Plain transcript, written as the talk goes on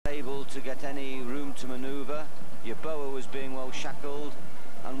to get any room to manoeuvre. Yeboah was being well shackled,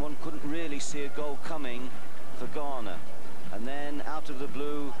 and one couldn't really see a goal coming for Ghana. And then out of the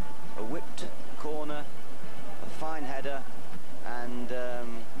blue, a whipped corner, a fine header, and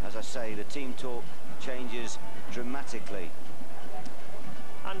as I say, the team talk changes dramatically.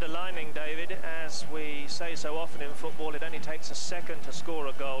 Underlining, David, as we say so often in football, it only takes a second to score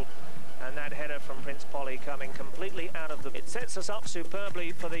a goal, and that header from Prince Polly coming completely out of the... It sets us up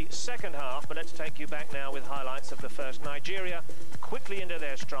superbly for the second half, but let's take you back now with highlights of the first. Nigeria quickly into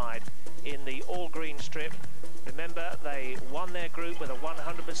their stride in the all-green strip. Remember, they won their group with a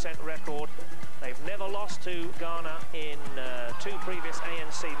 100% record. They've never lost to Ghana in 2 previous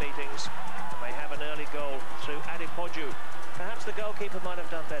ANC meetings, and they have an early goal through Adepoju. Perhaps the goalkeeper might have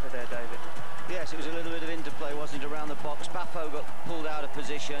done better there, David. Yes, it was a little bit of interplay, wasn't it, around the box. Bafo got pulled out of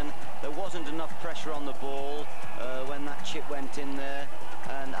position. There wasn't enough pressure on the ball when that chip went in there,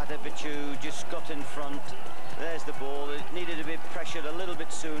 and Adepoju just got in front. There's the ball. It needed to be pressured a little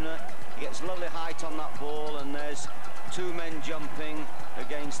bit sooner. He gets lovely height on that ball, and there's 2 men jumping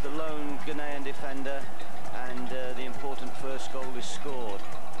against the lone Ghanaian defender, and the important first goal is scored.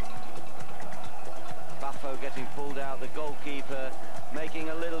 Bafo getting pulled out, the goalkeeper making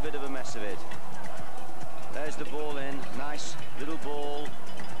a little bit of a mess of it. There's the ball in, nice little ball.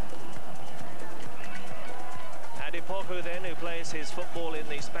 Adepoju then, who plays his football in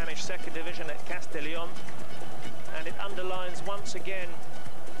the Spanish second division at Castellón, and it underlines once again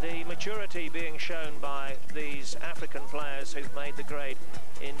the maturity being shown by these African players who've made the grade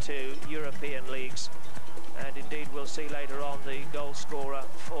into European leagues. And indeed, we'll see later on the goal scorer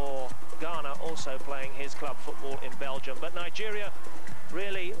for Ghana also playing his club football in Belgium. But Nigeria,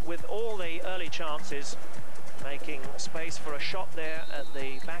 really, with all the early chances, making space for a shot there at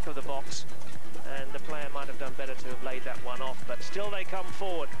the back of the box. And the player might have done better to have laid that one off, but still they come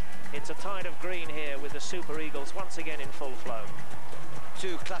forward. It's a tide of green here with the Super Eagles once again in full flow.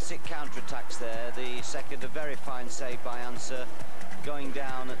 2 classic counter-attacks there. The second, a very fine save by Ansah, going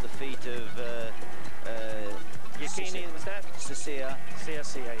down at the feet of Yakini, was that? Sia,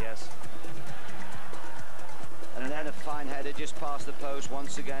 yes. And then a fine header just past the post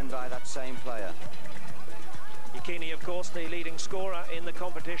once again by that same player. Yakini, of course, the leading scorer in the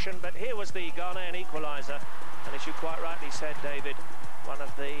competition, but here was the Ghanaian equaliser, and as you quite rightly said, David, one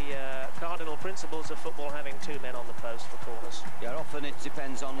of the cardinal principles of football, having 2 men on the post for corners. Yeah, often it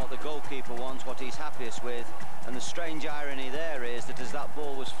depends on what the goalkeeper wants, what he's happiest with, and the strange irony there is that as that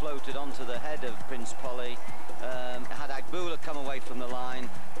ball was floated onto the head of Prince Polly, had Agboola come away from the line,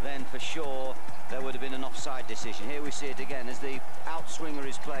 then for sure there would have been an offside decision. Here we see it again as the outswinger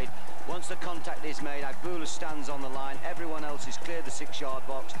is played. Once the contact is made, Agboola stands on the line, everyone else is cleared the 6-yard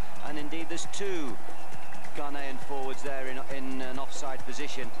box, and indeed there's 2 Ghanaian forwards there in an offside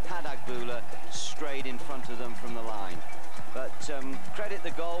position had Agboola strayed in front of them from the line. But credit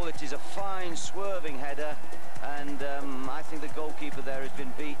the goal, it is a fine swerving header, and I think the goalkeeper there has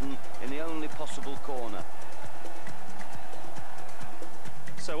been beaten in the only possible corner.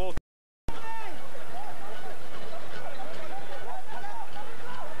 So all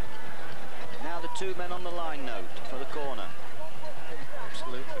now the 2 men on the line note for the corner.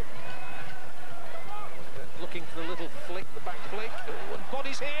 Absolutely. Looking for the little flick, the back flick. And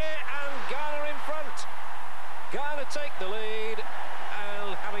bodies here, and Ghana in front. Ghana take the lead,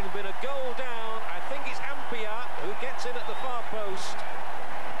 and having been a goal down, I think it's Ampia who gets in at the far post.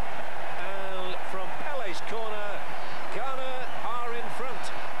 And from Pele's corner, Ghana are in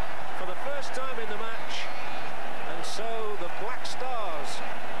front for the first time in the match. And so the Black Stars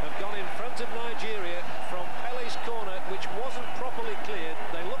have gone in front of Nigeria from Pele's corner, which wasn't properly cleared.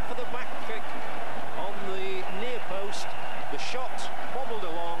 They look for the back kick on the near post. The shot bobbled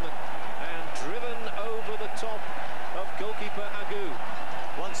along and driven over the top of goalkeeper Agu.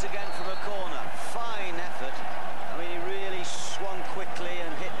 Once again from a corner, fine effort. I mean, he really swung quickly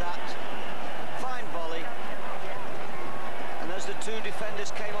and hit that. Fine volley. And as the 2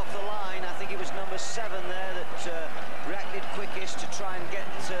 defenders came off the line, I think it was number 7 there that reacted quickest to try and get